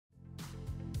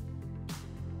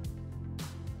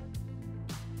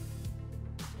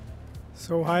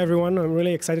So hi everyone, I'm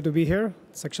really excited to be here.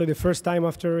 It's actually the first time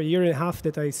after a year and a half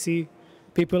that I see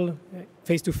people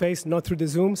face to face, not through the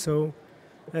Zoom, so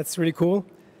that's really cool.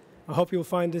 I hope you'll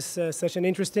find this session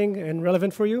interesting and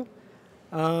relevant for you.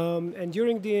 And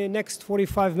during the next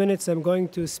 45 minutes, I'm going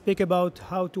to speak about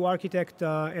how to architect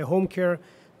a home care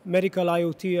medical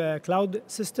IoT cloud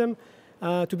system.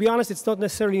 To be honest, it's not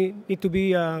necessarily need to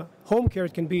be home care.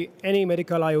 It can be any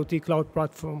medical IoT cloud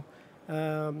platform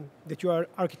that you are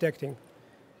architecting.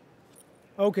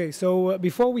 Okay, so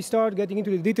before we start getting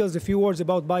into the details, a few words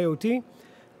about BioT.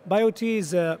 BioT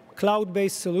is a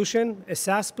cloud-based solution, a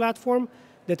SaaS platform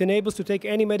that enables to take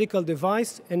any medical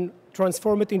device and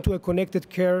transform it into a connected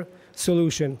care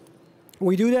solution.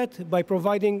 We do that by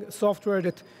providing software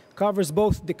that covers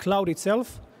both the cloud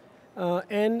itself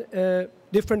and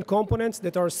different components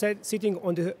that are sitting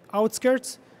on the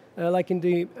outskirts, like in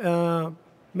the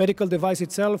medical device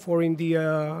itself or in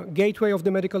the gateway of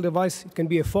the medical device. It can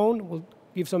be a phone. We'll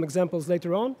give some examples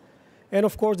later on. And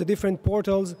of course, the different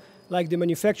portals, like the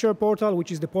manufacturer portal, which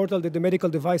is the portal that the medical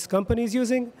device company is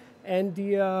using, and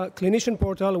the clinician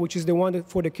portal, which is the one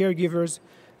for the caregivers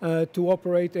to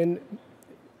operate and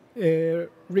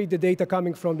read the data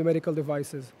coming from the medical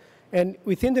devices. And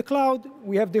within the cloud,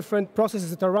 we have different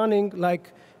processes that are running,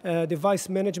 like device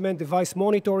management, device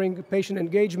monitoring, patient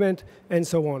engagement, and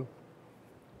so on.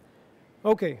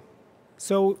 Okay,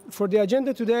 so for the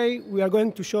agenda today, I'm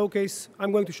going to showcase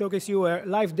you a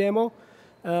live demo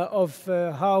of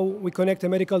how we connect a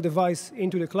medical device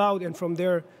into the cloud and from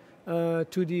there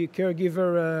to the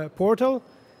caregiver portal.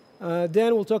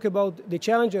 Then we'll talk about the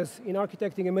challenges in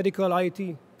architecting a medical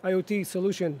IoT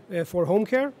solution for home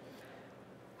care,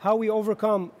 how we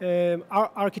overcome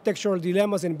our architectural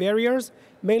dilemmas and barriers,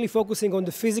 mainly focusing on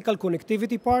the physical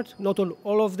connectivity part, not on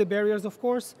all of the barriers, of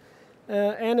course,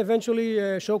 and eventually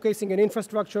showcasing an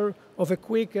infrastructure of a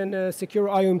quick and secure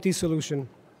IoT solution.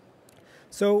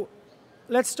 So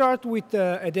let's start with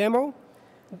a demo.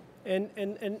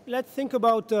 And let's think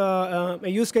about a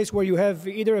use case where you have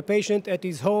either a patient at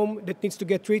his home that needs to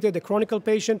get treated, a chronic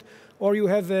patient, or you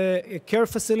have a care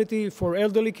facility for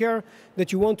elderly care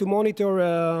that you want to monitor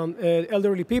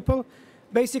elderly people.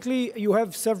 Basically, you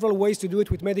have several ways to do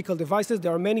it with medical devices.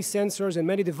 There are many sensors and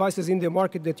many devices in the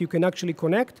market that you can actually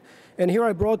connect. And here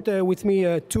I brought with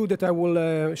me two that I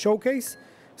will showcase.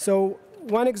 So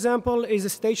one example is a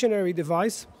stationary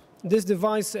device. This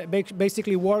device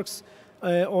basically works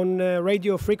on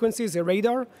radio frequencies, a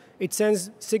radar. It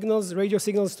sends signals, radio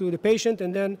signals to the patient,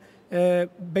 and then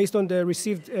based on the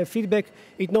received feedback,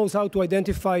 it knows how to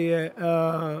identify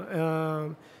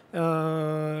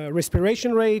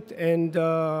respiration rate and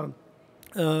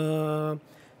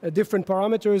different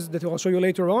parameters that I'll show you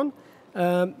later on.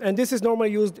 And this is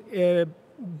normally used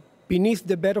beneath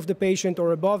the bed of the patient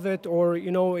or above it, or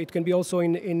it can be also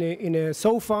in a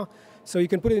sofa. So you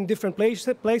can put it in different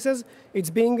places. It's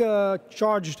being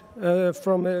charged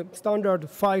from a standard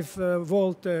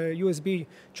 5-volt USB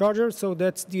charger, so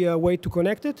that's the way to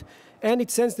connect it. And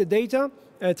it sends the data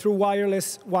through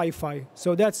wireless Wi-Fi.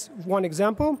 So that's one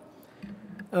example.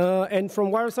 And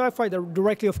from wireless Wi-Fi,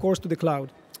 directly, of course, to the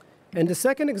cloud. And the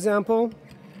second example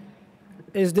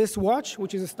is this watch,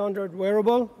 which is a standard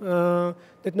wearable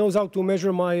that knows how to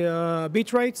measure my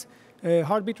beat rates,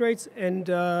 heartbeat rates, and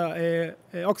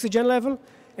oxygen level.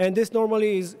 And this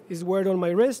normally is wear on my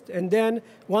wrist. And then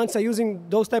once I'm using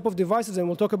those type of devices, and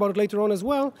we'll talk about it later on as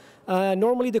well,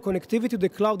 normally the connectivity to the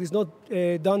cloud is not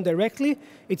done directly.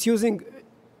 It's using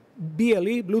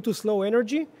BLE, Bluetooth Low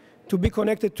Energy, to be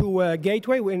connected to a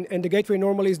gateway, and the gateway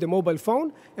normally is the mobile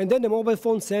phone, and then the mobile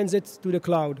phone sends it to the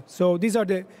cloud. So these are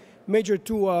the major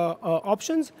two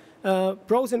options.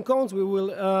 Pros and cons we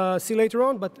will see later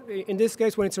on, but in this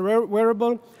case, when it's a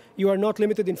wearable, you are not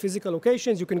limited in physical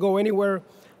locations. You can go anywhere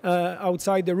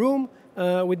outside the room.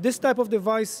 With this type of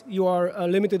device, you are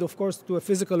limited, of course, to a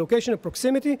physical location, a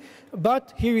proximity,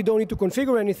 but here you don't need to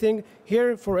configure anything.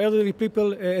 Here, for elderly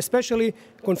people, especially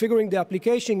configuring the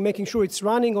application, making sure it's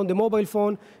running on the mobile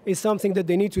phone is something that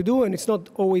they need to do, and it's not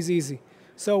always easy.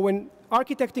 So when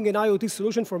architecting an IoT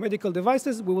solution for medical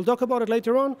devices, we will talk about it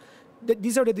later on.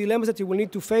 These are the dilemmas that you will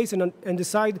need to face and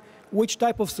decide which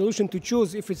type of solution to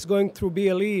choose, if it's going through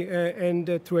BLE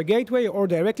and through a gateway or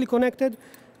directly connected,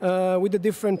 with the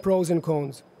different pros and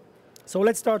cons. So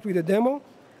let's start with the demo.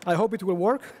 I hope it will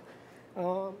work.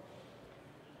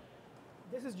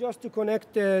 This is just to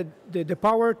connect the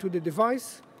power to the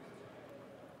device.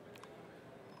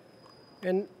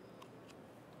 And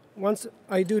once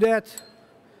I do that,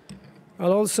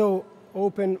 I'll also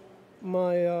open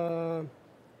my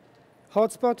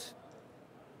hotspot,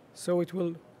 so it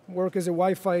will work as a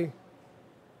Wi-Fi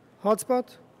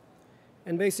hotspot.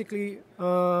 And basically,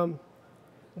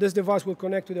 this device will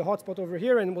connect to the hotspot over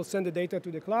here and will send the data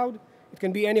to the cloud. It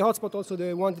can be any hotspot, also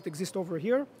the one that exists over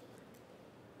here.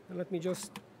 And let me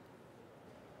just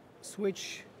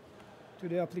switch to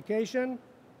the application.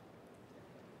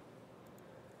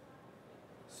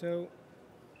 So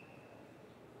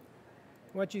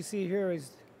what you see here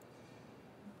is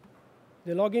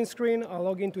the login screen. I'll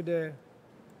log into the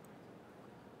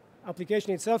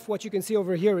application itself. What you can see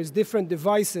over here is different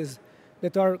devices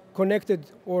that are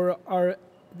connected or are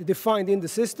defined in the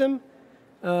system.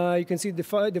 You can see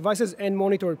devices and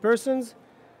monitored persons.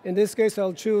 In this case,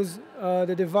 I'll choose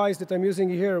the device that I'm using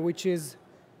here, which is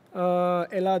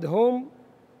Elad Home,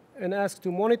 and ask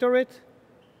to monitor it.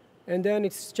 And then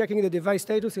it's checking the device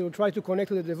status. It will try to connect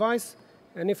to the device.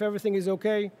 And if everything is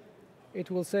OK,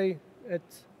 it will say, it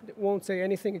won't say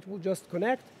anything. It will just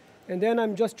connect. And then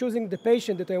I'm just choosing the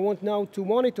patient that I want now to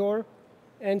monitor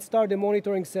and start the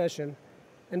monitoring session.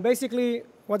 And basically,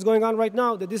 what's going on right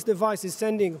now, that this device is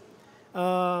sending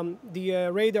the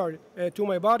radar to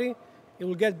my body. It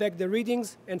will get back the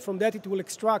readings, and from that it will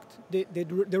extract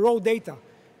the raw data.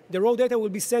 The raw data will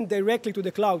be sent directly to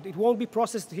the cloud. It won't be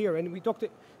processed here. And we talked,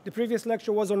 the previous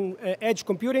lecture was on edge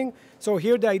computing. So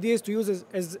here the idea is to use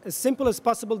as simple as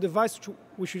possible device,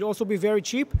 which should also be very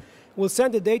cheap. We'll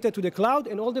send the data to the cloud,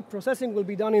 and all the processing will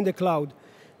be done in the cloud.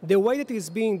 The way that it is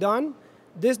being done,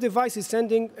 this device is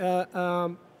sending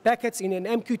packets in an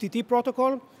MQTT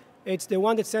protocol. It's the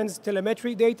one that sends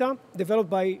telemetry data developed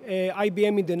by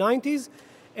IBM in the 90s.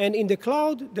 And in the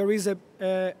cloud, there is a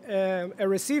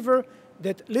receiver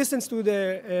that listens to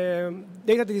the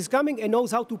data that is coming and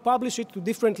knows how to publish it to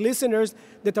different listeners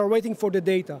that are waiting for the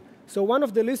data. So one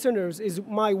of the listeners is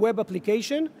my web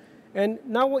application. And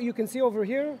now what you can see over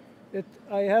here, that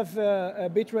I have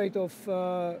a bit rate of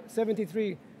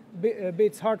 73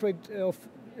 bits, heart rate of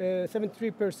 73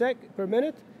 per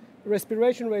minute,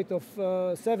 respiration rate of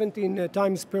 17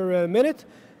 times per minute,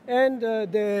 and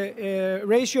the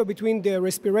ratio between the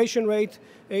respiration rate,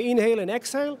 inhale and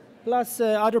exhale, plus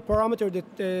other parameter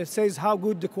that says how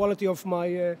good the quality of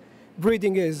my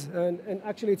breathing is. And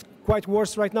actually, it's quite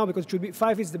worse right now because it should be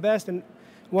 5 is the best and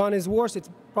 1 is worse. It's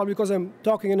probably because I'm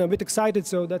talking and I'm a bit excited,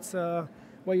 so that's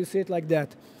why you see it like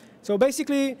that. So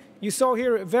basically, you saw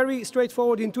here a very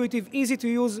straightforward, intuitive, easy to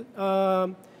use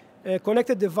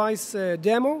connected device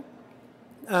demo.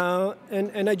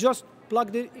 And I just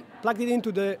plugged it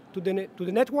into the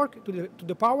network, to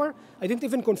the power. I didn't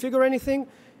even configure anything.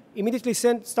 Immediately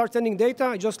start sending data.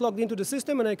 I just logged into the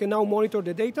system, and I can now monitor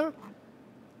the data.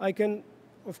 I can,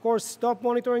 of course, stop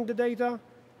monitoring the data,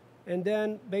 and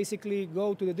then basically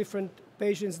go to the different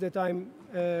patients that I'm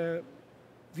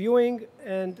viewing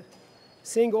and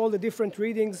seeing all the different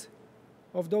readings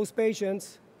of those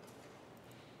patients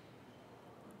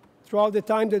throughout the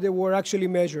time that they were actually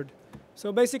measured.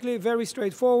 So basically, very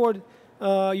straightforward.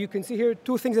 You can see here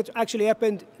 2 things that actually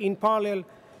happened in parallel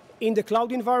in the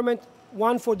cloud environment.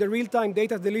 One, for the real-time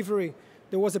data delivery.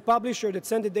 There was a publisher that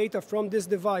sent the data from this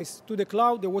device to the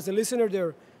cloud. There was a listener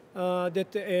there, a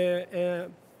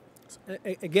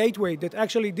gateway that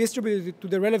actually distributed it to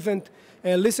the relevant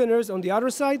listeners on the other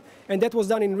side. And that was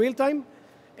done in real time.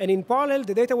 And in parallel,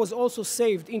 the data was also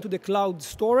saved into the cloud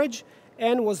storage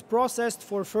and was processed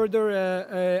for further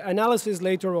analysis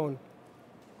later on.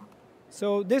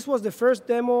 So this was the first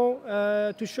demo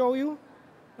to show you,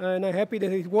 and I'm happy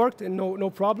that it worked and no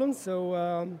problems.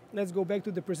 So let's go back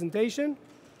to the presentation.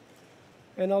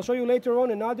 And I'll show you later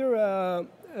on another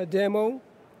demo,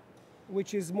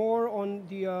 which is more on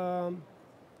the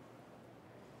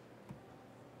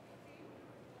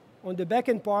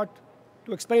backend part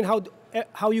to explain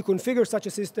how you configure such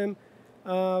a system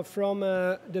from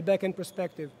the backend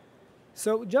perspective.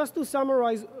 So just to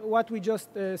summarize what we just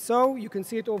saw, you can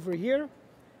see it over here.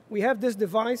 We have this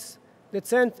device that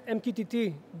sent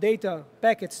MQTT data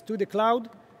packets to the cloud.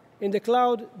 In the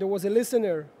cloud, there was a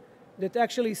listener that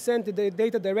actually sent the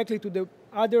data directly to the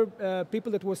other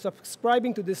people that were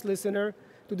subscribing to this listener,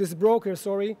 to this broker,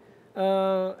 sorry.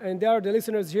 And there are the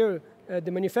listeners here,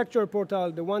 the manufacturer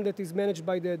portal, the one that is managed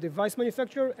by the device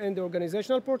manufacturer, and the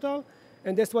organizational portal.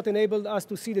 And that's what enabled us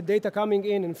to see the data coming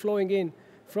in and flowing in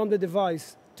from the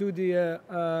device to the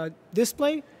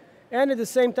display. And at the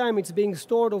same time, it's being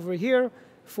stored over here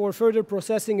for further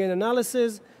processing and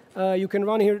analysis. You can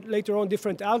run here later on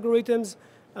different algorithms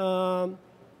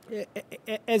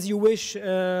as you wish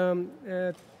and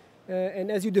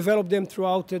as you develop them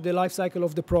throughout the life cycle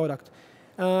of the product.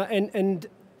 And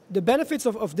the benefits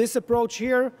of this approach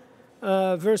here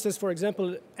versus, for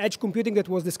example, edge computing that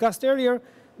was discussed earlier,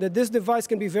 that this device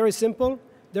can be very simple.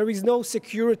 there is no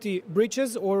security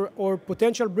breaches or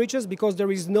potential breaches because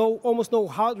there is almost no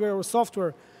hardware or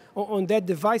software on that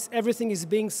device. Everything is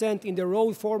being sent in the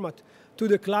raw format to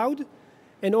the cloud,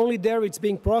 and only there it's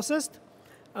being processed.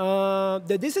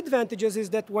 The disadvantages is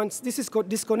that once this is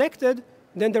disconnected,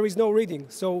 then there is no reading.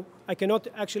 So I cannot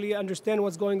actually understand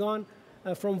what's going on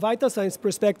from vital signs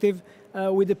perspective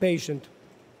with the patient.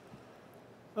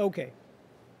 Okay.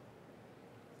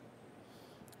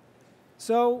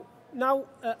 So now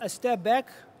a step back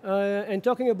and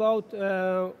talking about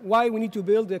why we need to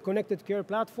build a connected care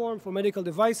platform for medical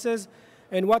devices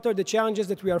and what are the challenges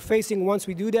that we are facing once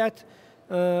we do that.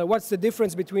 What's the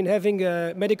difference between having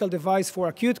a medical device for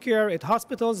acute care at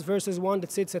hospitals versus one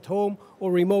that sits at home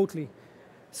or remotely.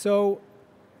 So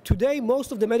today,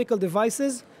 most of the medical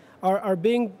devices are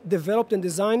being developed and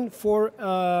designed for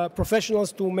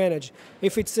professionals to manage.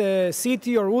 If it's a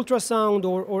CT or ultrasound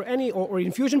or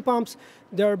infusion pumps,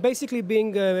 they're basically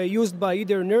being used by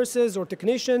either nurses or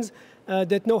technicians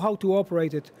that know how to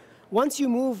operate it. Once you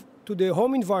move to the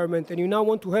home environment and you now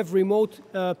want to have remote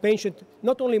patient,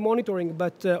 not only monitoring,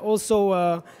 but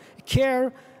also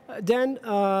care, then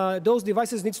those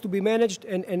devices needs to be managed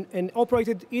and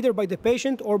operated either by the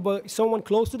patient or by someone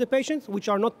close to the patient, which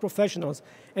are not professionals.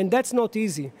 And that's not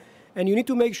easy. And you need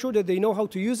to make sure that they know how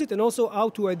to use it and also how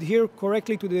to adhere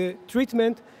correctly to the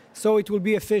treatment so it will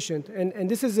be efficient. And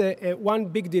this is one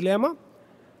big dilemma.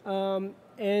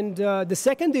 The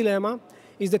second dilemma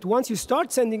is that once you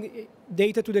start sending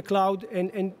data to the cloud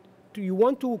and you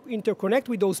want to interconnect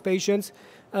with those patients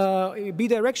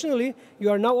bidirectionally, you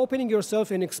are now opening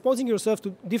yourself and exposing yourself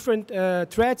to different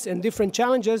threats and different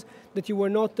challenges that you were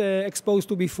not exposed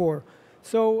to before.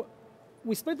 So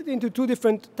we split it into two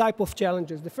different types of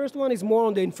challenges. The first one is more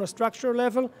on the infrastructure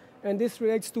level, and this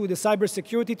relates to the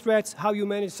cybersecurity threats, how you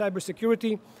manage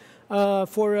cybersecurity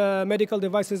for medical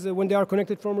devices when they are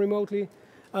connected from remotely,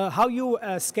 how you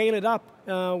scale it up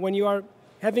when you are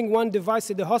having one device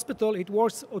at the hospital, it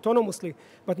works autonomously.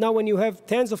 But now when you have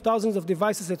tens of thousands of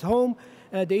devices at home,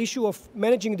 the issue of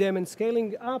managing them and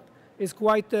scaling up is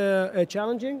quite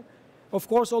challenging. Of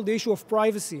course, all the issue of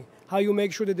privacy, how you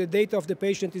make sure that the data of the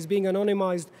patient is being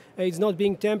anonymized, it's not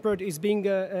being tampered, is being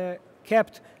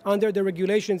kept under the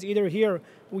regulations, either here,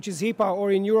 which is HIPAA,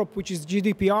 or in Europe, which is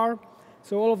GDPR.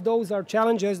 So all of those are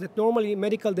challenges that normally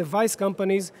medical device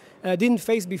companies didn't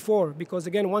face before, because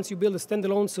again, once you build a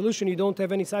standalone solution, you don't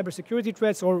have any cybersecurity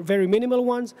threats or very minimal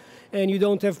ones, and you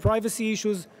don't have privacy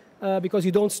issues because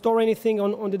you don't store anything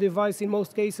on the device in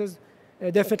most cases,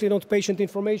 definitely not patient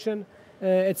information,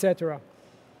 etc.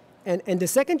 And the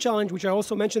second challenge, which I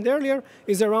also mentioned earlier,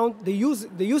 is around the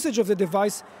usage of the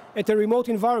device at a remote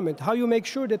environment. How you make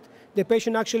sure that the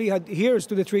patient actually adheres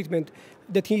to the treatment,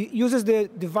 that he uses the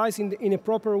device in a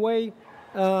proper way,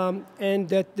 and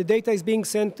that the data is being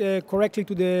sent correctly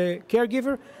to the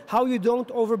caregiver. How you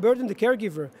don't overburden the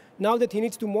caregiver. Now that he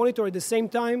needs to monitor at the same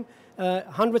time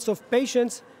hundreds of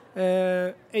patients,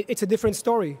 it's a different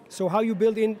story. So how you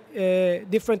build in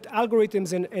different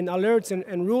algorithms and alerts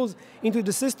and rules into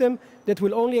the system that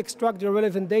will only extract the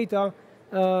relevant data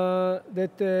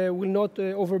that will not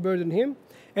overburden him.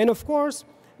 And of course,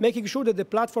 making sure that the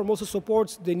platform also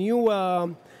supports the new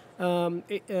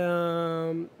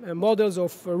models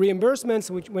of reimbursements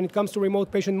when it comes to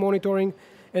remote patient monitoring,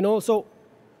 and also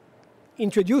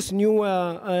introduce new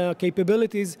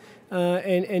capabilities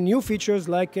and new features,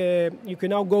 like you can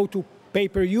now go to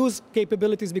pay-per-use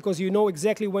capabilities because you know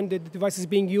exactly when the device is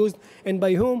being used and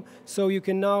by whom. So you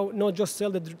can now not just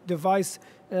sell the device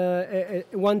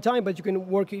at one time, but you can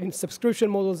work in subscription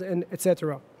models and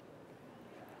etc.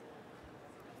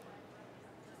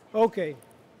 Okay.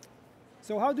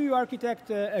 So how do you architect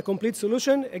a complete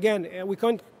solution? Again, we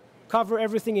can't cover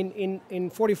everything in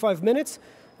 45 minutes.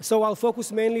 So I'll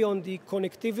focus mainly on the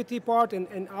connectivity part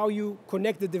and how you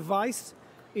connect the device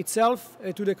itself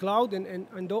to the cloud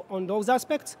and on those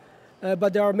aspects.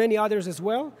 But there are many others as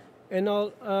well. And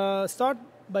I'll start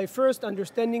by first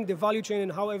understanding the value chain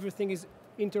and how everything is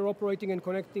interoperating and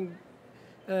connecting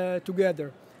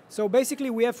together. So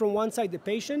basically, we have from one side the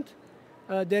patient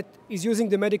that is using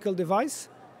the medical device.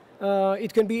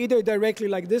 It can be either directly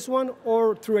like this one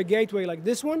or through a gateway like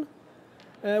this one.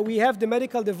 We have the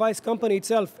medical device company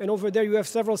itself, and over there you have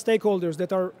several stakeholders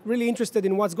that are really interested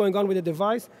in what's going on with the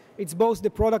device. It's both the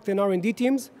product and R&D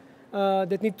teams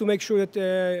that need to make sure that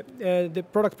the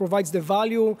product provides the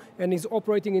value and is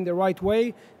operating in the right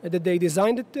way, that they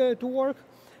designed it to work.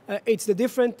 It's the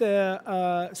different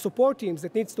support teams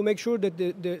that needs to make sure that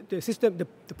the system,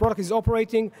 the product is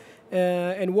operating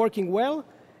and working well.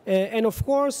 And of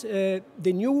course, the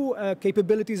new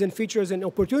capabilities and features and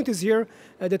opportunities here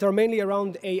that are mainly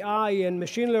around AI and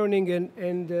machine learning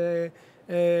and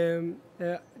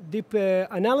deep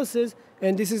analysis,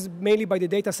 and this is mainly by the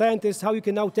data scientists, how you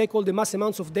can now take all the mass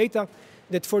amounts of data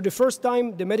that for the first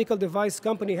time the medical device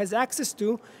company has access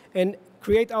to and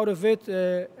create out of it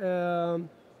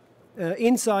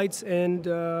insights and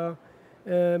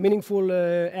meaningful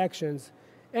actions.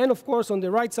 And of course, on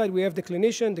the right side, we have the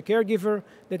clinician, the caregiver,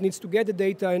 that needs to get the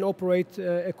data and operate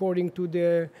according to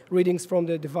the readings from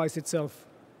the device itself.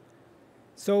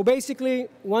 So basically,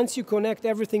 once you connect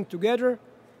everything together,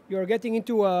 you're getting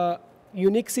into a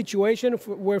unique situation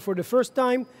where for the first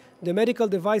time, the medical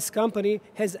device company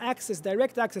has access,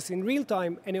 direct access in real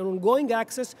time and an ongoing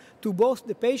access to both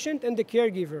the patient and the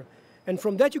caregiver. And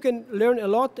from that, you can learn a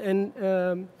lot and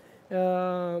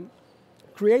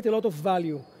create a lot of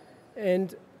value.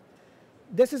 And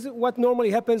this is what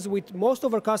normally happens with most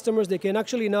of our customers. They can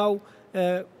actually now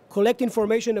collect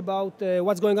information about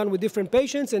what's going on with different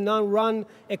patients and now run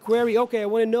a query. Okay, I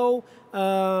want to know,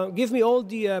 give me all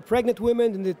the pregnant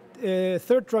women in the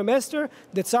third trimester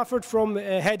that suffered from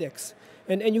headaches.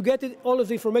 And you get all of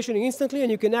the information instantly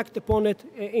and you can act upon it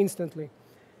instantly.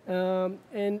 And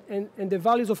the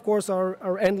values, of course,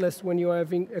 are endless when you're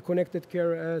having a connected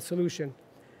care solution.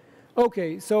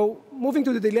 Okay, so moving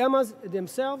to the dilemmas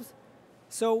themselves.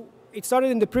 So it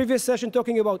started in the previous session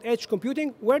talking about edge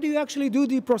computing. Where do you actually do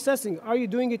the processing? Are you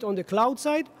doing it on the cloud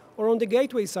side or on the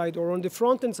gateway side or on the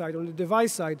front-end side, on the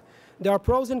device side? There are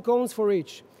pros and cons for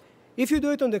each. If you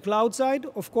do it on the cloud side,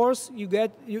 of course, you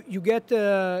get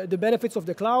the benefits of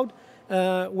the cloud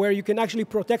where you can actually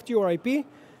protect your IP.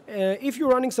 If you're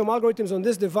running some algorithms on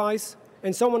this device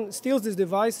and someone steals this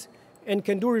device and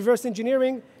can do reverse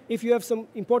engineering, if you have some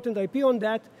important IP on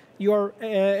that, you're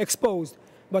exposed.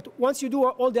 But once you do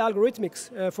all the algorithmics,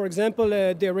 for example,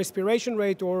 the respiration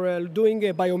rate or doing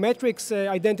a biometrics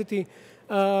identity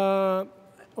from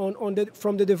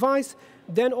the device,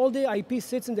 then all the IP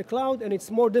sits in the cloud and it's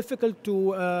more difficult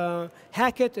to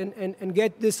hack it and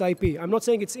get this IP. I'm not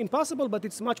saying it's impossible, but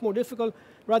it's much more difficult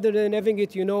rather than having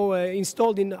it,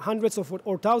 installed in hundreds of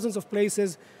or thousands of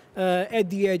places at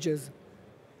the edges.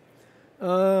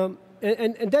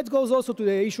 And that goes also to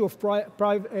the issue of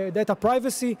data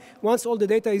privacy. Once all the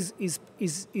data is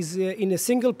in a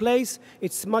single place,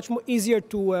 it's much more easier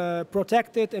to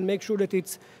protect it and make sure that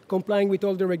it's complying with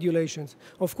all the regulations.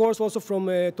 Of course, also from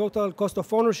a total cost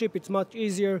of ownership, it's much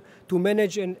easier to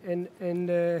manage and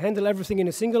handle everything in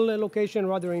a single location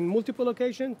rather in multiple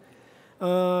locations.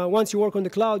 Once you work on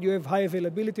the cloud, you have high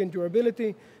availability and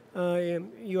durability.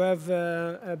 You have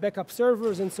backup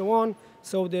servers and so on,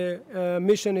 so the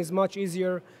mission is much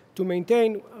easier to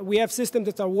maintain. We have systems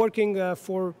that are working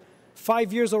for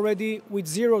 5 years already with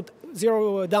zero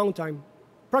downtime,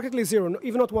 practically zero,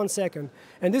 even not 1 second.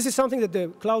 And this is something that the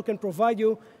cloud can provide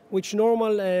you, which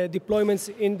normal deployments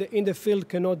in the field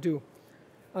cannot do.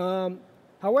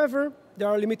 However, there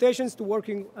are limitations to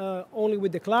working only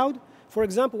with the cloud. For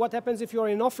example, what happens if you're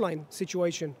in an offline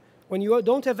situation? When you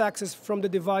don't have access from the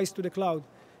device to the cloud,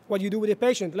 what do you do with the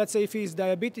patient? Let's say if he's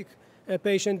diabetic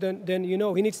patient, then he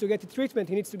needs to get the treatment.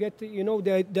 He needs to get the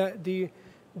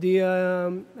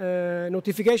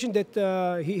notification that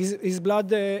his blood,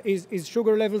 his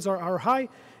sugar levels are high.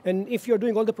 And if you're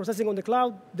doing all the processing on the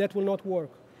cloud, that will not work.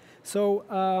 So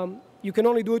you can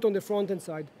only do it on the front-end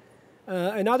side.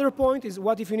 Another point is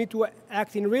what if you need to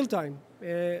act in real time?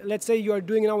 Let's say you are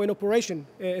doing now an operation,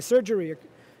 a surgery.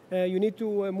 You need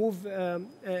to move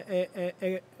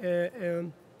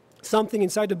something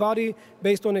inside the body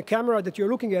based on a camera that you're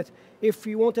looking at. If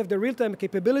you won't have the real-time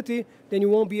capability, then you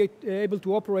won't be able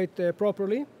to operate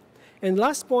properly. And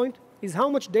last point is how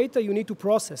much data you need to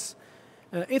process.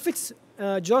 If it's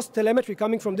just telemetry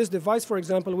coming from this device, for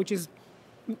example, which is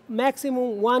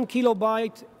maximum 1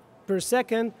 kilobyte per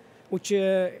second, which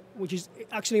is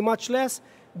actually much less,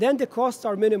 then the costs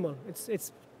are minimal. It's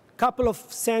a couple of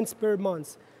cents per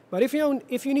month. But if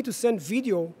you need to send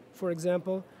video, for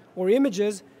example, or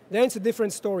images, then it's a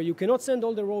different story. You cannot send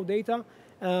all the raw data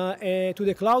to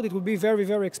the cloud. It will be very,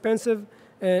 very expensive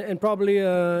and probably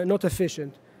not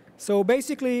efficient. So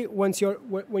basically,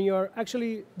 when you're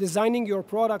actually designing your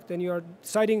product and you're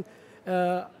deciding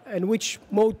in which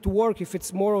mode to work, if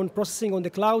it's more on processing on the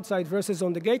cloud side versus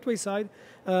on the gateway side,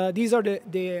 these are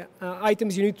the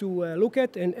items you need to look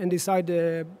at and decide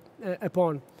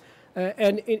upon.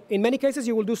 And in many cases,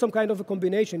 you will do some kind of a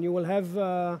combination. You will have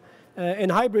an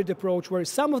hybrid approach where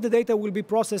some of the data will be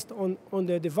processed on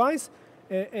the device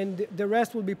and the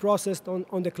rest will be processed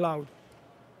on the cloud.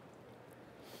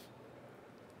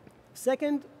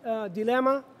 Second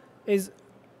dilemma is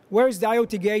where is the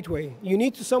IoT gateway? You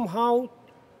need to somehow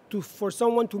for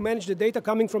someone to manage the data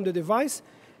coming from the device,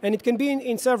 and it can be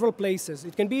in several places.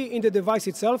 It can be in the device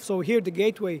itself, so here the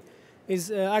gateway is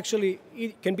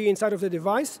it can be inside of the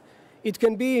device. It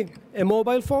can be a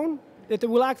mobile phone that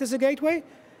will act as a gateway,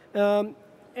 and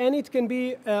it can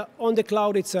be on the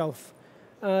cloud itself.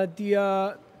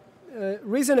 The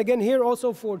reason again here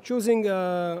also for choosing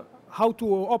how to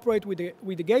operate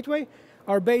with the gateway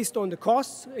are based on the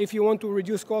costs. If you want to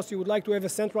reduce costs, you would like to have a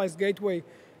centralized gateway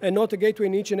and not a gateway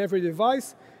in each and every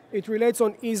device. It relates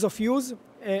on ease of use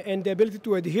and the ability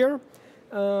to adhere.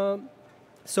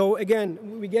 So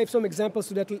again, we gave some examples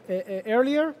to that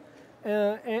earlier.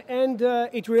 And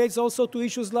it relates also to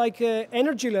issues like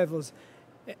energy levels.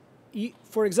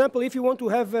 For example, if you want to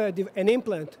have an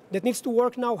implant that needs to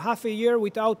work now half a year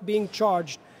without being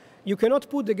charged, you cannot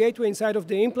put the gateway inside of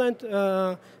the implant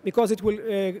because it will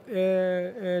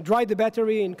dry the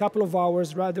battery in a couple of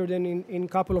hours rather than in a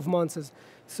couple of months.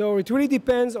 So it really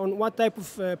depends on what type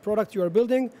of product you are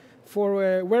building.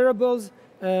 For wearables,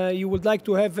 you would like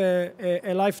to have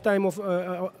a lifetime of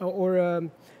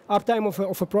uptime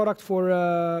of a product for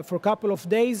a couple of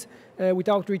days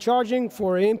without recharging.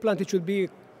 For an implant, it should be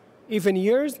even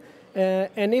years.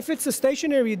 And if it's a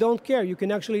stationary, you don't care. You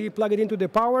can actually plug it into the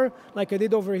power, like I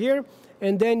did over here,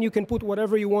 and then you can put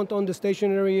whatever you want on the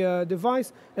stationary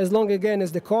device, as long, again,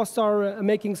 as the costs are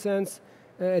making sense,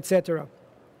 etc.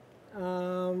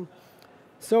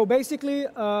 So basically,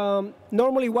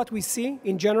 normally what we see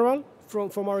in general,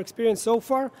 from our experience so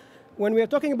far, when we are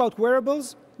talking about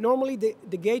wearables, normally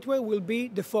the gateway will be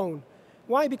the phone.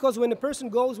 Why? Because when a person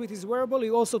goes with his wearable, he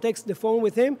also takes the phone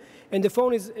with him, and the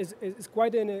phone is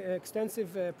quite an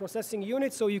extensive processing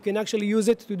unit, so you can actually use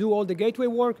it to do all the gateway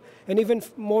work, and even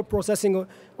more processing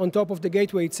on top of the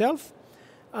gateway itself.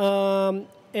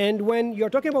 And when you're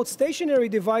talking about stationary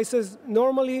devices,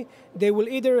 normally they will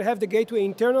either have the gateway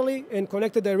internally and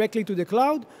connected directly to the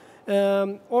cloud,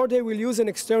 or they will use an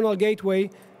external gateway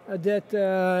that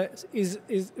is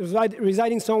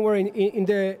residing somewhere in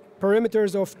the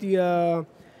perimeters of the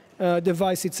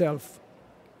device itself.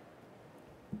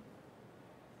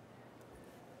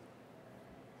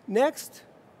 Next,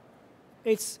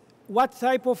 it's what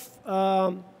type of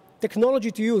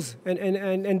technology to use,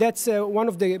 and that's one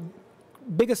of the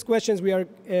biggest questions we are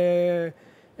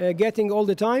getting all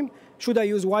the time. Should I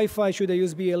use Wi-Fi? Should I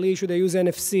use BLE? Should I use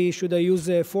NFC? Should I use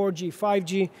 4G,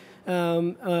 5G,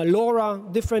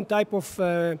 LoRa, different type of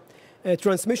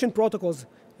transmission protocols,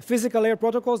 physical layer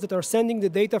protocols that are sending the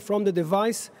data from the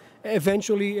device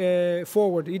eventually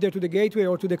forward, either to the gateway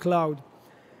or to the cloud.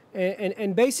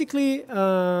 And basically,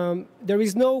 there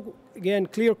is no, again,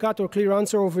 clear cut or clear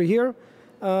answer over here.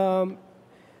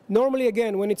 Normally,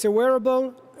 again, when it's a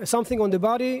wearable, something on the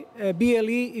body,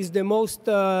 BLE is the most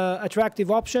attractive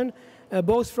option,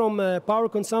 both from a power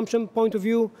consumption point of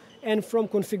view and from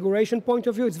configuration point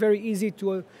of view. It's very easy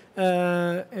to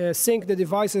sync the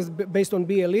devices based on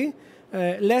BLE.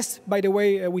 Less, by the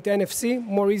way, with NFC,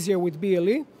 more easier with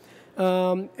BLE.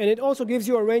 And it also gives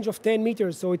you a range of 10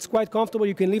 meters, so it's quite comfortable.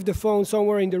 You can leave the phone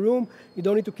somewhere in the room. You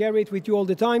don't need to carry it with you all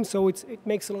the time, so it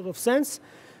makes a lot of sense.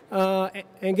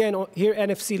 Again, here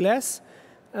NFC less.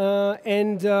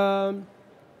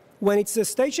 When it's a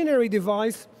stationary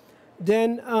device,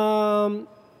 then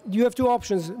you have two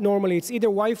options normally. It's either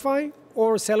Wi-Fi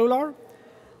or cellular.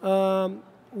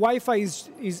 Wi-Fi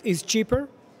is cheaper,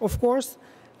 of course,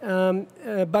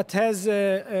 but has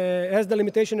the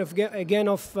limitation of, again,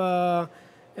 of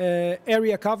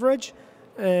area coverage.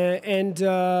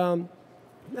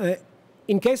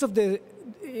 In case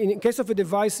of a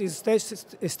device is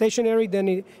stationary,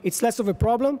 then it's less of a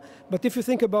problem. But if you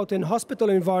think about an hospital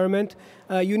environment,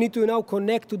 you need to now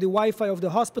connect to the Wi-Fi of the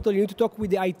hospital. You need to talk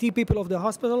with the IT people of the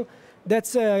hospital.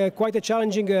 That's quite a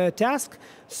challenging task.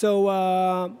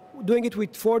 So doing it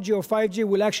with 4G or 5G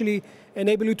will actually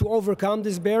enable you to overcome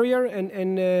this barrier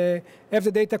and have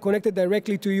the data connected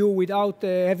directly to you without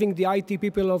having the IT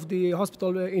people of the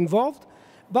hospital involved.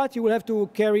 But you will have to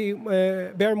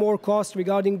bear more cost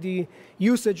regarding the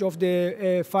usage of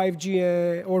the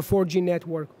 5G or 4G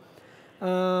network.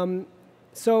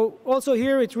 So also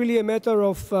here, it's really a matter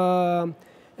of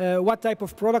what type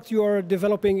of product you are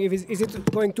developing. Is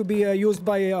it going to be used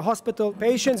by hospital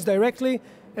patients directly,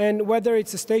 and whether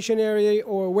it's a stationary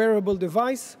or wearable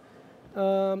device.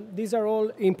 These are all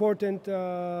important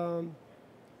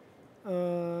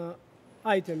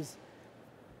items.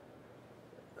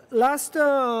 Last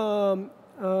dilemma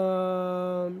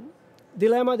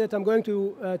that I'm going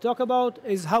to talk about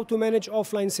is how to manage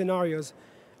offline scenarios.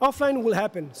 Offline will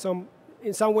happen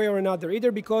in some way or another, either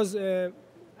because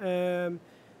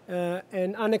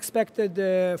an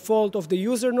unexpected fault of the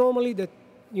user normally, that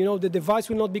the device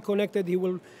will not be connected, he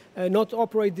will not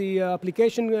operate the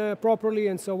application properly,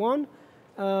 and so on.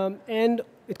 And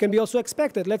it can be also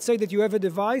expected. Let's say that you have a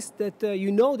device that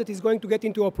you know that is going to get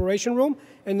into operation room,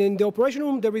 and in the operation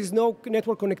room there is no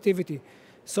network connectivity.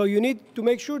 So you need to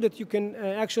make sure that you can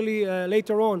actually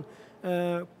later on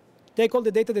take all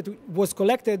the data that was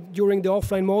collected during the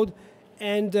offline mode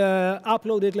and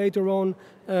upload it later on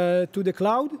to the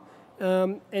cloud.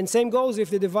 And same goes if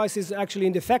the device is actually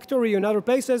in the factory or in other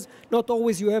places. Not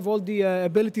always you have all the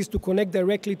abilities to connect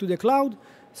directly to the cloud.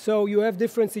 So you have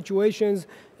different situations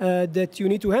that you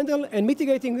need to handle. And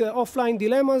mitigating the offline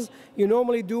dilemmas, you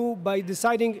normally do by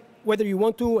deciding whether you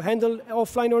want to handle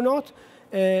offline or not.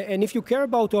 And if you care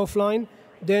about offline,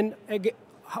 then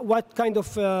what kind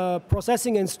of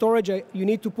processing and storage you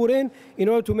need to put in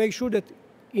order to make sure that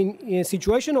in a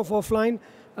situation of offline,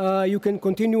 you can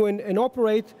continue and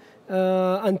operate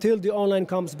until the online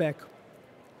comes back.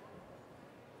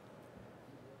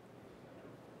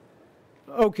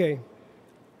 Okay.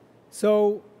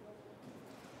 So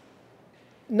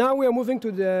now we are moving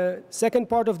to the second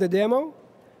part of the demo.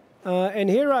 And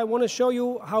here I want to show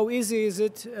you how easy is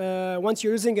it once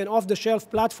you're using an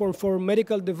off-the-shelf platform for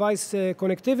medical device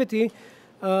connectivity,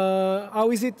 how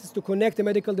easy it is to connect a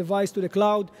medical device to the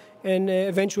cloud and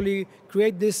eventually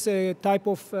create this type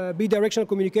of bidirectional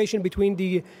communication between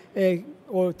the,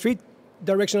 or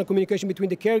three-directional communication between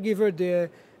the caregiver,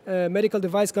 the medical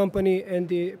device company, and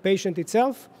the patient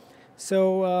itself.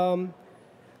 So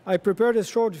I prepared a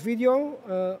short video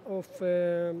of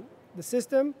the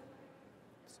system.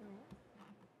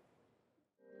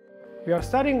 We are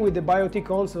starting with the IoT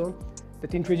console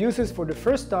that introduces for the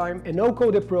first time a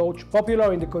no-code approach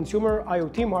popular in the consumer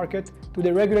IoT market to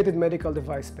the regulated medical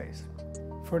device space.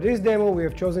 For this demo, we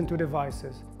have chosen two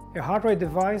devices, a heart rate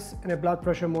device and a blood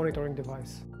pressure monitoring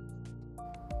device.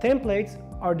 Templates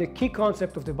are the key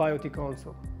concept of the IoT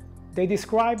console. They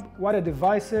describe what a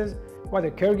device is, what a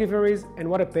caregiver is, and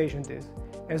what a patient is,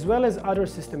 as well as other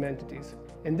system entities.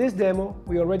 In this demo,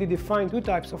 we already defined two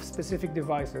types of specific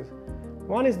devices.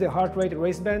 One is the heart rate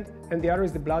wristband, and the other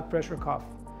is the blood pressure cuff.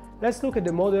 Let's look at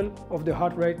the model of the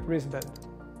heart rate wristband.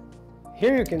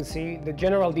 Here you can see the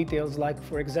general details, like,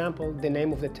 for example, the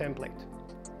name of the template.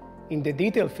 In the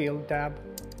Detail field tab,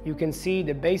 you can see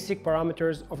the basic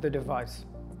parameters of the device.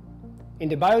 In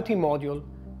the IoT module,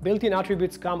 built-in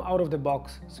attributes come out of the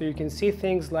box, so you can see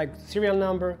things like serial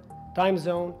number, time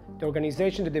zone, the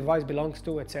organization the device belongs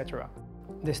to, etc.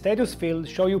 The status field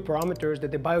show you parameters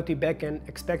that the IoT backend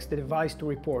expects the device to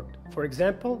report. For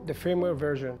example, the firmware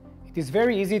version. It is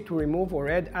very easy to remove or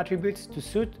add attributes to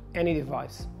suit any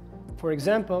device. For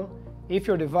example, if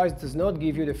your device does not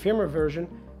give you the firmware version,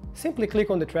 simply click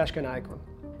on the trash can icon.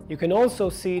 You can also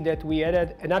see that we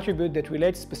added an attribute that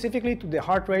relates specifically to the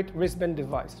heart rate wristband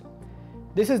device.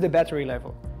 This is the battery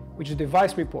level, which the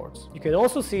device reports. You can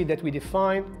also see that we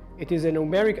defined it is a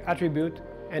numeric attribute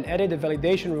and added a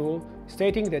validation rule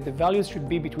stating that the values should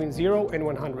be between 0 and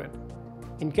 100.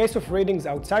 In case of readings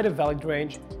outside a valid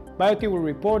range, IoT will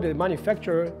report to the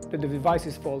manufacturer that the device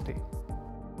is faulty.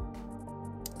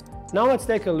 Now let's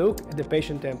take a look at the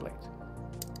patient template.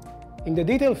 In the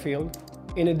Detail field,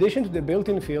 in addition to the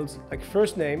built-in fields like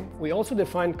first name, we also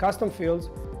define custom fields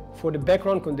for the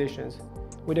background conditions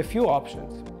with a few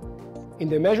options. In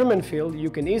the Measurement field, you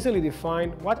can easily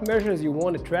define what measures you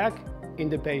want to track in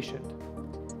the patient.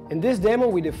 In this demo,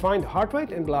 we defined heart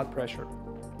rate and blood pressure.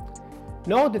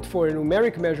 Note that for a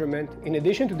numeric measurement, in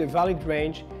addition to the valid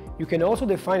range, you can also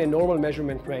define a normal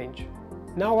measurement range.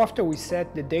 Now, after we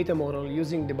set the data model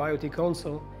using the IoT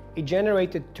console, it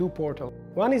generated two portals.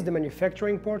 One is the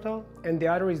manufacturing portal, and the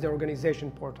other is the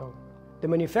organization portal. The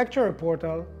manufacturer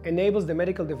portal enables the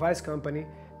medical device company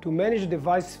to manage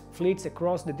device fleets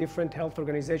across the different health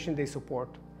organizations they support.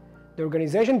 The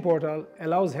organization portal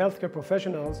allows healthcare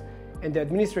professionals and the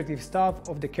administrative staff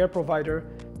of the care provider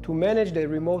to manage the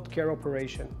remote care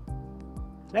operation.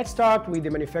 Let's start with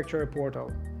the manufacturer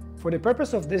portal. For the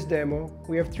purpose of this demo,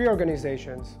 we have three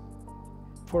organizations.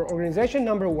 For organization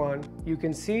number 1, you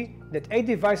can see that 8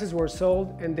 devices were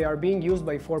sold and they are being used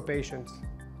by 4 patients.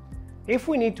 If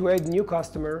we need to add new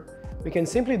customer, we can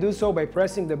simply do so by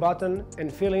pressing the button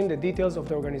and fill in the details of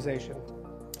the organization.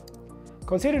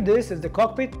 Consider this as the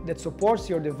cockpit that supports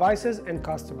your devices and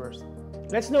customers.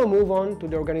 Let's now move on to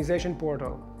the organization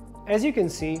portal. As you can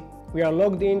see, we are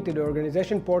logged into the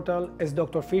organization portal as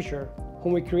Dr. Fisher,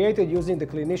 whom we created using the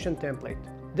clinician template.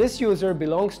 This user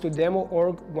belongs to Demo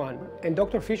Org 1, and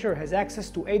Dr. Fisher has access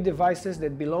to 8 devices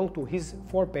that belong to his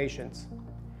 4 patients.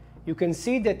 You can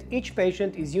see that each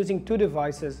patient is using 2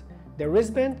 devices, the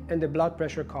wristband, and the blood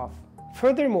pressure cuff.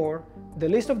 Furthermore, the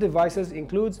list of devices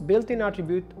includes built-in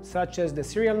attributes such as the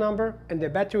serial number and the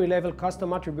battery level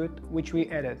custom attribute which we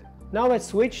added. Now let's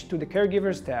switch to the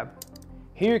Caregivers tab.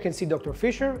 Here you can see Dr.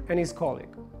 Fisher and his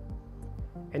colleague.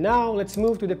 And now let's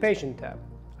move to the Patient tab.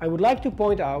 I would like to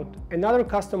point out another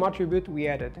custom attribute we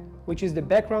added, which is the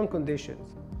background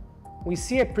conditions. We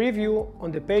see a preview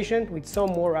on the patient with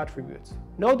some more attributes.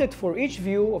 Note that for each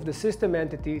view of the system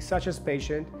entity, such as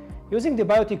patient, using the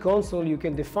IoT console you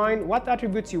can define what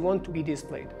attributes you want to be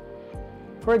displayed.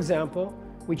 For example,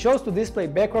 we chose to display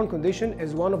background condition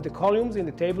as one of the columns in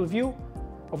the table view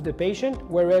of the patient,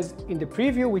 whereas in the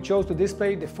preview we chose to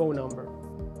display the phone number.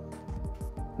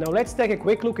 Now let's take a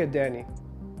quick look at Danny.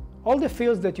 All the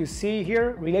fields that you see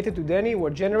here related to Danny were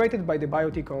generated by the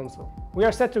IoT console. We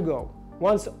are set to go.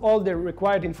 Once all the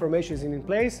required information is in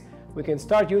place, we can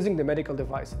start using the medical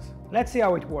devices. Let's see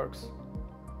how it works.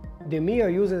 The Mio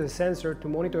uses a sensor to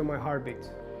monitor my heartbeat.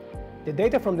 The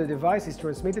data from the device is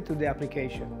transmitted to the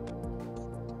application.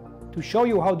 To show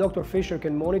you how Dr. Fisher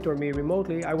can monitor me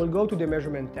remotely, I will go to the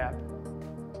Measurement tab.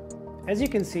 As you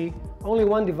can see, only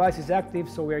one device is active,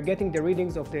 so we are getting the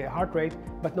readings of the heart rate,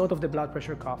 but not of the blood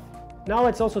pressure cuff. Now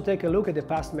let's also take a look at the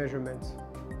past measurements.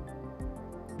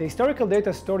 The historical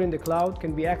data stored in the cloud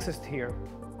can be accessed here.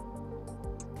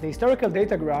 The historical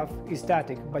data graph is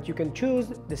static, but you can choose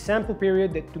the sample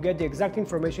period to get the exact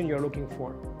information you're looking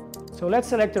for. So let's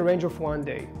select a range of 1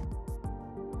 day.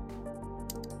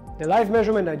 The live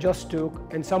measurement I just took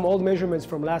and some old measurements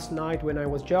from last night when I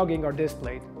was jogging are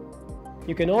displayed.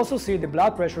 You can also see the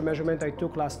blood pressure measurement I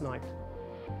took last night.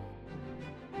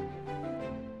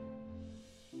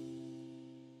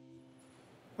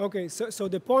 Okay, so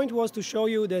the point was to show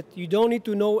you that you don't need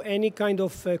to know any kind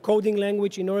of coding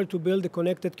language in order to build a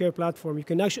connected care platform. You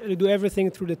can actually do everything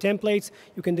through the templates.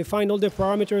 You can define all the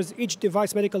parameters. Each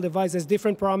device, medical device, has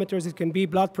different parameters. It can be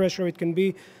blood pressure, it can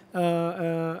be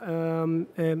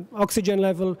oxygen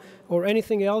level, or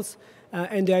anything else.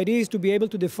 And the idea is to be able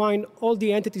to define all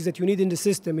the entities that you need in the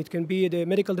system. It can be the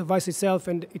medical device itself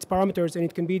and its parameters, and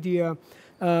it can be the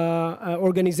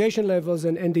organization levels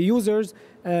and the users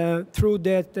through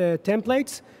that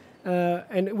templates.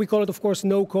 And we call it, of course,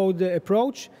 no-code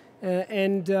approach.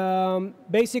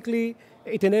 Basically,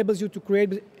 it enables you to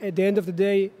create, at the end of the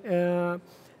day,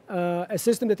 a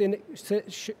system that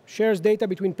shares data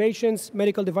between patients,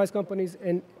 medical device companies,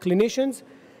 and clinicians.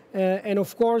 And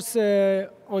of course,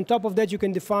 on top of that, you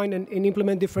can define and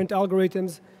implement different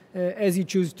algorithms as you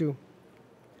choose to.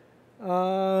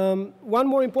 One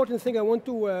more important thing I want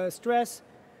to stress,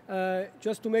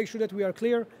 just to make sure that we are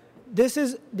clear, this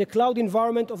is the cloud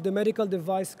environment of the medical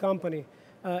device company.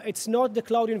 It's not the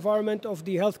cloud environment of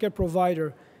the healthcare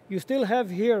provider. You still have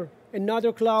here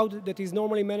another cloud that is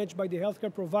normally managed by the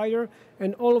healthcare provider,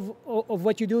 and all of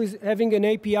what you do is having an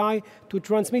API to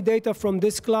transmit data from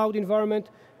this cloud environment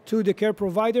to the care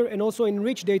provider, and also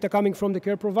enrich data coming from the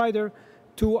care provider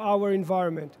to our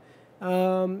environment.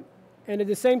 And at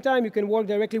the same time, you can work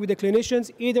directly with the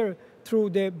clinicians, either through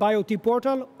the IoT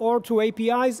portal or through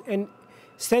APIs, and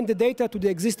send the data to the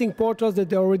existing portals that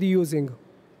they're already using.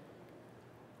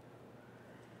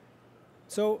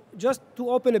 So just to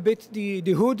open a bit the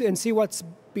hood and see what's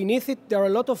beneath it, there are a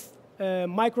lot of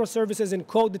microservices and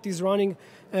code that is running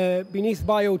beneath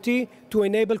IoT to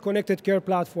enable connected care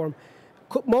platform.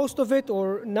 Most of it,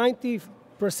 or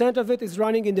 90% of it, is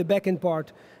running in the backend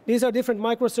part. These are different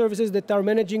microservices that are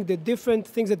managing the different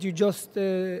things that you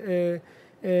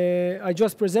I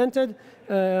just presented,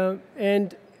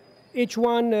 and each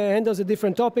one handles a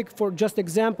different topic. For just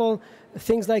example,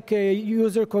 things like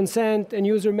user consent and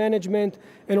user management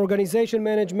and organization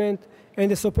management, and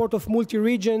the support of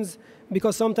multi-regions,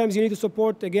 because sometimes you need to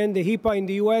support, again, the HIPAA in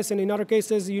the US, and in other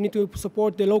cases you need to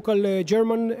support the local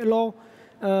German law.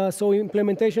 So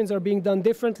implementations are being done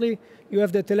differently. You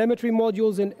have the telemetry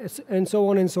modules and so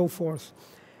on and so forth.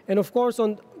 And of course,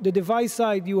 on the device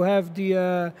side, you have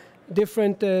the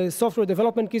different software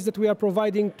development kits that we are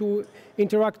providing to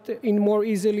interact in more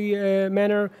easily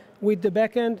manner with the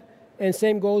backend. And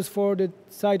same goes for the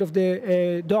side of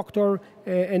the doctor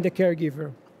and the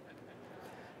caregiver.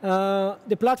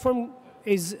 The platform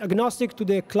is agnostic to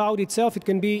the cloud itself. It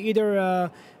can be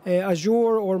either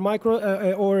Azure or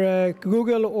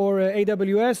Google or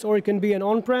AWS, or it can be an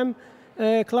on-prem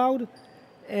cloud.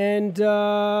 And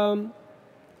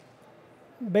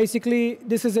basically,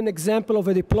 this is an example of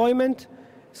a deployment.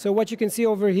 So what you can see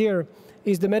over here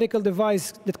is the medical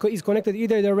device that is connected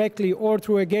either directly or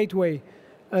through a gateway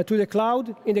to the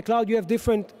cloud. In the cloud, you have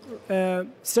different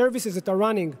services that are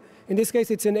running. In this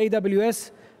case, it's an AWS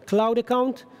cloud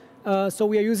account. So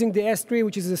we are using the S3,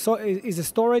 which is a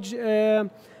storage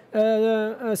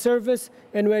service,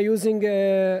 and we are using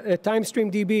a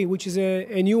TimeStream which is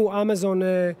a new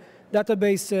Amazon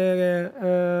database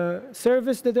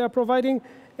service that they are providing.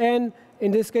 And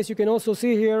in this case, you can also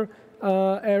see here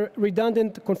a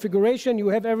redundant configuration. You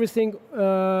have everything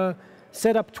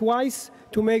set up twice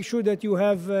to make sure that you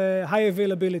have high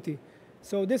availability.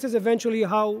 So this is eventually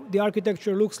how the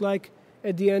architecture looks like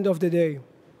at the end of the day.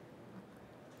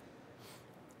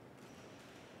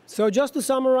 So just to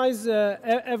summarize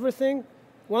everything,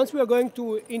 once we are going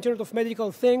to Internet of Medical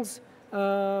Things,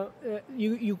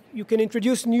 you can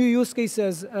introduce new use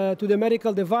cases to the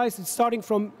medical device. It's starting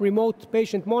from remote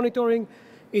patient monitoring.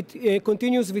 It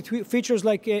continues with features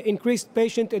like increased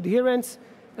patient adherence,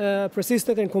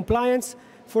 persistence, and compliance.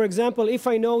 For example, if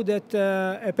I know that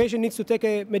a patient needs to take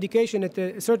a medication at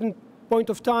a certain point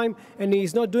of time and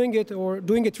he's not doing it, or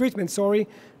doing a treatment, sorry,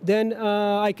 then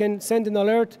I can send an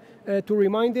alert to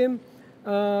remind him.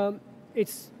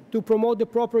 It's to promote the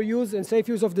proper use and safe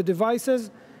use of the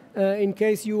devices in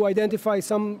case you identify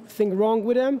something wrong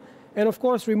with them. And of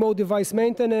course, remote device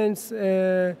maintenance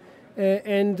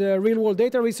and real-world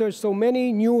data research. So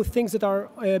many new things that are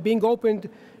being opened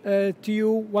to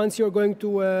you once you're going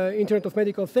to Internet of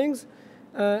Medical Things.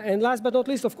 And last but not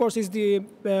least, of course, is the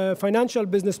financial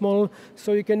business model.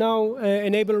 So you can now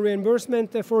enable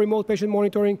reimbursement for remote patient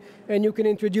monitoring, and you can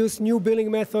introduce new billing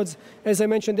methods, as I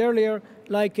mentioned earlier,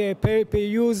 like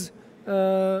pay-use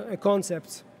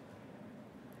concepts.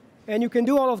 And you can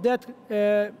do all of that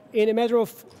in a matter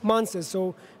of months.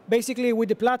 So basically, with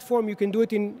the platform, you can do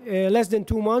it in less than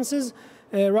 2 months,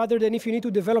 rather than if you need to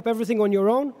develop everything on your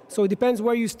own. So it depends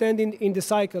where you stand in the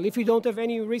cycle. If you don't have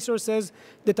any resources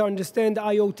that understand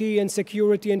IoT and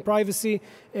security and privacy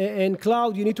and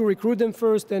cloud, you need to recruit them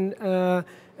first and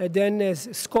then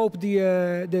scope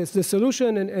the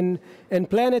solution and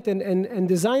plan it and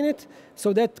design it.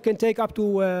 So that can take up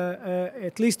to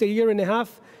at least 1.5 years.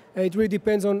 It really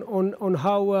depends on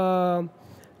how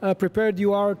prepared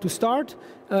you are to start.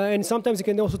 And sometimes it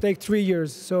can also take 3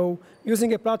 years. So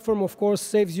using a platform, of course,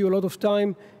 saves you a lot of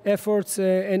time, efforts,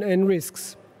 and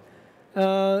risks.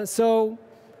 So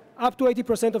up to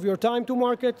 80% of your time to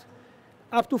market,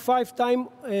 up to 5 times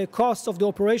costs of the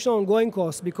operational ongoing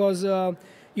costs, because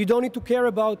you don't need to care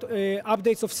about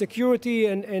updates of security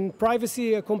and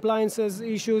privacy compliances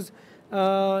issues.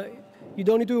 You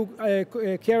don't need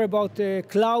to care about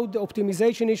cloud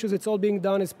optimization issues. It's all being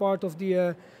done as part of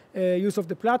the use of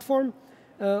the platform.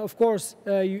 Of course,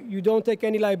 you don't take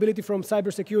any liability from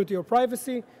cybersecurity or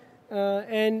privacy,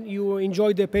 and you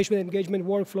enjoy the patient engagement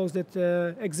workflows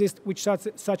that exist with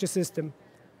such a system.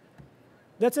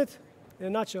 That's it in a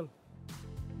nutshell.